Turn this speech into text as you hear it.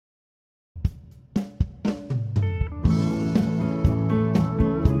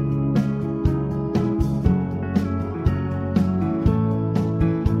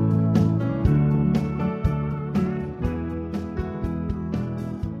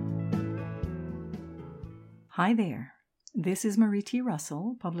Hi there. This is Marie T.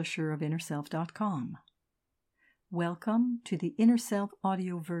 Russell, publisher of InnerSelf.com. Welcome to the Inner Self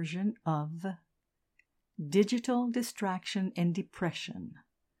audio version of Digital Distraction and Depression,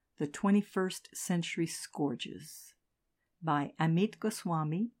 the 21st Century Scourges by Amit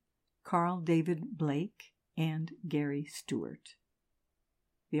Goswami, Carl David Blake, and Gary Stewart.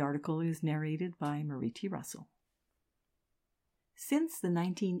 The article is narrated by Marie T. Russell. Since the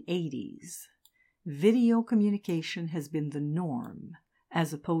 1980s, video communication has been the norm,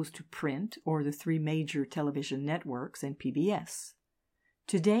 as opposed to print or the three major television networks and PBS.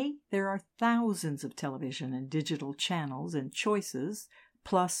 Today, there are thousands of television and digital channels and choices,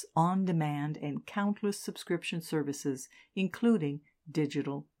 plus on-demand and countless subscription services, including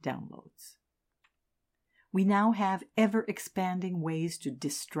digital downloads. We now have ever-expanding ways to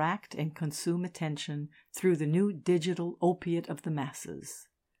distract and consume attention through the new digital opiate of the masses.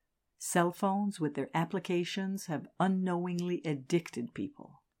 Cell phones with their applications have unknowingly addicted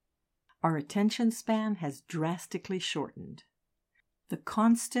people. Our attention span has drastically shortened. The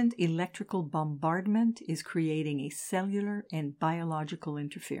constant electrical bombardment is creating a cellular and biological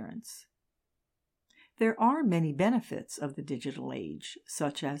interference. There are many benefits of the digital age,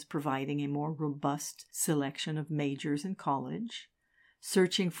 such as providing a more robust selection of majors in college,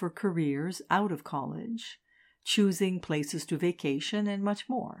 searching for careers out of college, choosing places to vacation, and much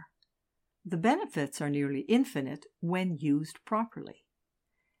more. The benefits are nearly infinite when used properly.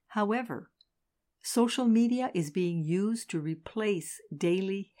 However, social media is being used to replace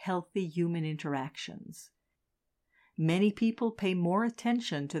daily healthy human interactions. Many people pay more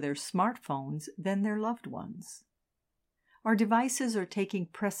attention to their smartphones than their loved ones. Our devices are taking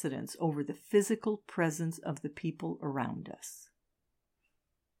precedence over the physical presence of the people around us.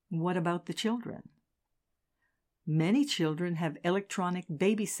 What about the children? Many children have electronic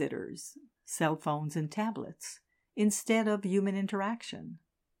babysitters, cell phones and tablets, instead of human interaction.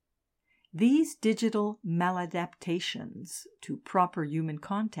 These digital maladaptations to proper human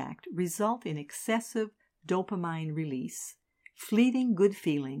contact result in excessive dopamine release, fleeting good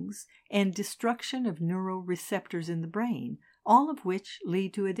feelings, and destruction of neuroreceptors in the brain, all of which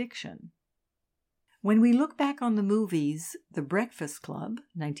lead to addiction. When we look back on the movies The Breakfast Club,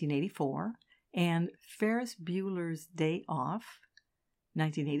 1984, and Ferris Bueller's Day Off,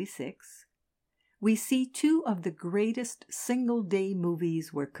 1986, we see two of the greatest single-day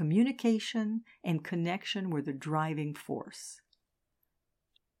movies where communication and connection were the driving force.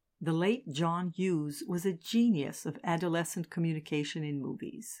 The late John Hughes was a genius of adolescent communication in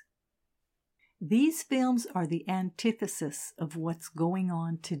movies. These films are the antithesis of what's going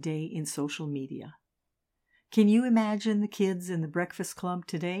on today in social media. Can you imagine the kids in The Breakfast Club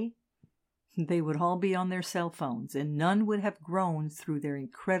today? They would all be on their cell phones, and none would have grown through their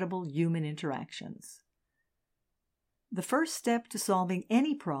incredible human interactions. The first step to solving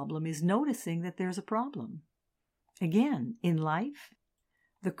any problem is noticing that there's a problem. Again, in life,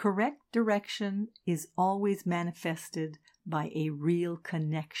 the correct direction is always manifested by a real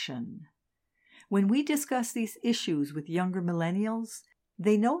connection. When we discuss these issues with younger millennials,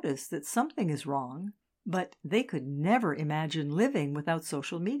 they notice that something is wrong, but they could never imagine living without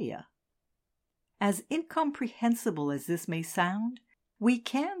social media. As incomprehensible as this may sound, we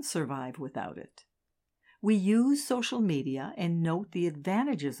can survive without it. We use social media and note the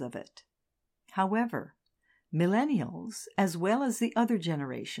advantages of it. However, millennials, as well as the other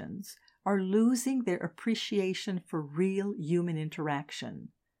generations, are losing their appreciation for real human interaction,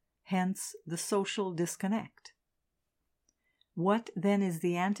 hence the social disconnect. What then is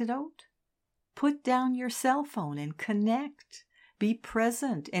the antidote? Put down your cell phone and connect. Be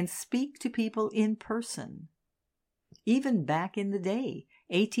present and speak to people in person. Even back in the day,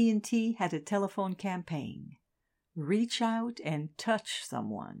 AT&T had a telephone campaign. Reach out and touch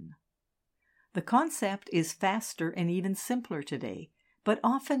someone. The concept is faster and even simpler today, but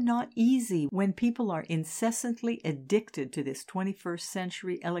often not easy when people are incessantly addicted to this 21st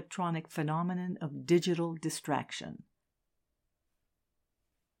century electronic phenomenon of digital distraction.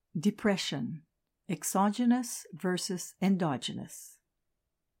 Depression. Exogenous versus endogenous.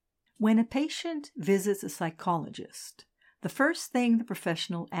 When a patient visits a psychologist, the first thing the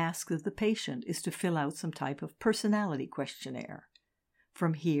professional asks of the patient is to fill out some type of personality questionnaire.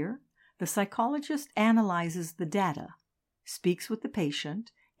 From here, the psychologist analyzes the data, speaks with the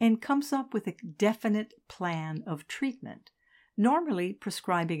patient, and comes up with a definite plan of treatment, normally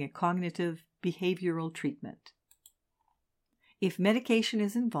prescribing a cognitive behavioral treatment. If medication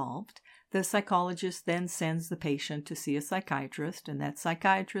is involved, the psychologist then sends the patient to see a psychiatrist, and that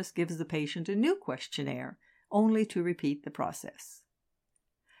psychiatrist gives the patient a new questionnaire, only to repeat the process.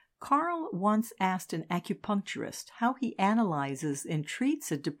 Carl once asked an acupuncturist how he analyzes and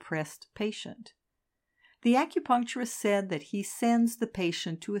treats a depressed patient. The acupuncturist said that he sends the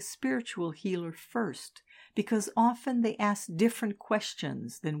patient to a spiritual healer first, because often they ask different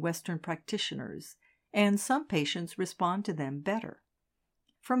questions than Western practitioners, and some patients respond to them better.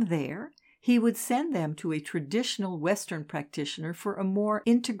 From there, he would send them to a traditional Western practitioner for a more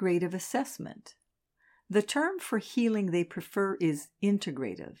integrative assessment. The term for healing they prefer is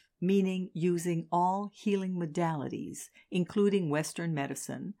integrative, meaning using all healing modalities, including Western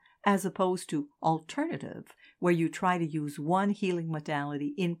medicine, as opposed to alternative, where you try to use one healing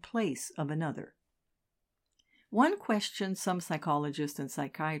modality in place of another. One question some psychologists and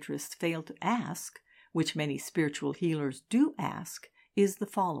psychiatrists fail to ask, which many spiritual healers do ask, is the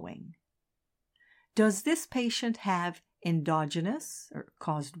following. Does this patient have endogenous, or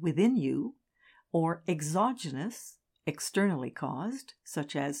caused within you, or exogenous, externally caused,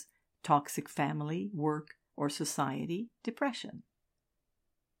 such as toxic family, work, or society, depression?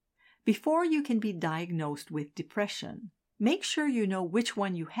 Before you can be diagnosed with depression, make sure you know which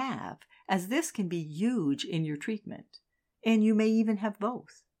one you have, as this can be huge in your treatment, and you may even have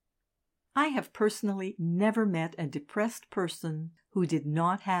both. I have personally never met a depressed person who did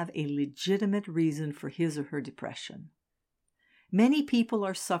not have a legitimate reason for his or her depression. Many people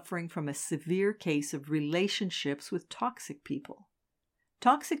are suffering from a severe case of relationships with toxic people.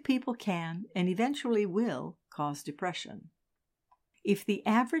 Toxic people can, and eventually will, cause depression. If the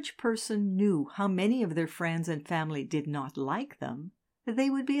average person knew how many of their friends and family did not like them, they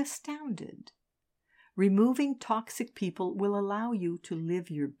would be astounded. Removing toxic people will allow you to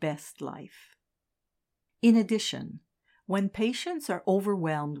live your best life. In addition, when patients are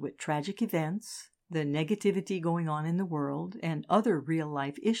overwhelmed with tragic events, the negativity going on in the world, and other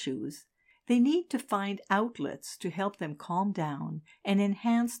real-life issues, they need to find outlets to help them calm down and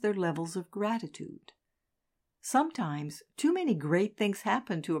enhance their levels of gratitude. Sometimes, too many great things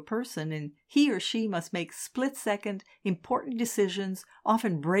happen to a person and he or she must make split-second, important decisions,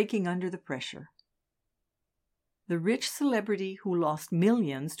 often breaking under the pressure. The rich celebrity who lost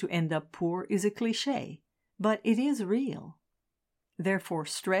millions to end up poor is a cliché, but it is real. Therefore,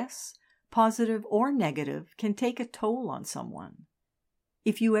 stress, positive or negative, can take a toll on someone.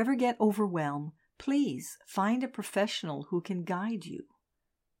 If you ever get overwhelmed, please find a professional who can guide you.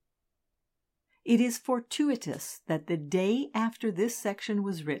 It is fortuitous that the day after this section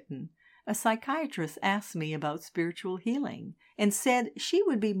was written, a psychiatrist asked me about spiritual healing and said she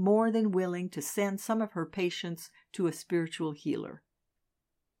would be more than willing to send some of her patients to a spiritual healer.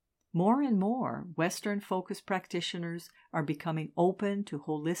 More and more Western-focused practitioners are becoming open to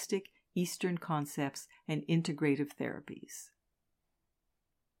holistic Eastern concepts and integrative therapies.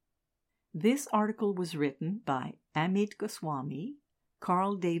 This article was written by Amit Goswami,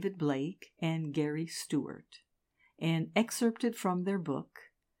 Carl David Blake, and Gary Stewart, and excerpted from their book,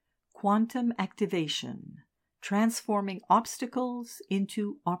 Quantum Activation: Transforming Obstacles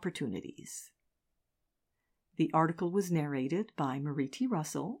into Opportunities. The article was narrated by Marie T.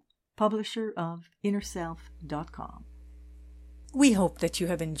 Russell, publisher of InnerSelf.com. We hope that you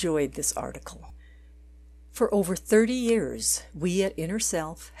have enjoyed this article. For over 30 years, we at Inner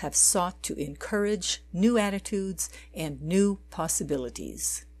Self have sought to encourage new attitudes and new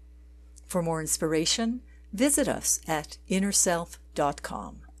possibilities. For more inspiration, visit us at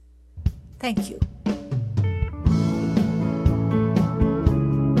InnerSelf.com. Thank you.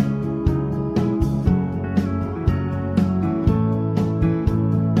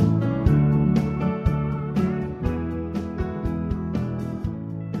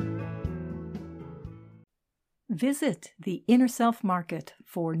 Visit the Inner Self Market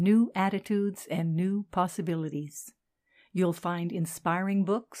for new attitudes and new possibilities. You'll find inspiring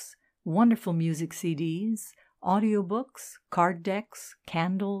books, wonderful music CDs, audiobooks, card decks,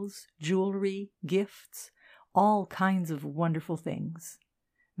 candles, jewelry, gifts, all kinds of wonderful things.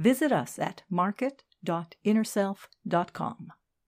 Visit us at market.innerself.com.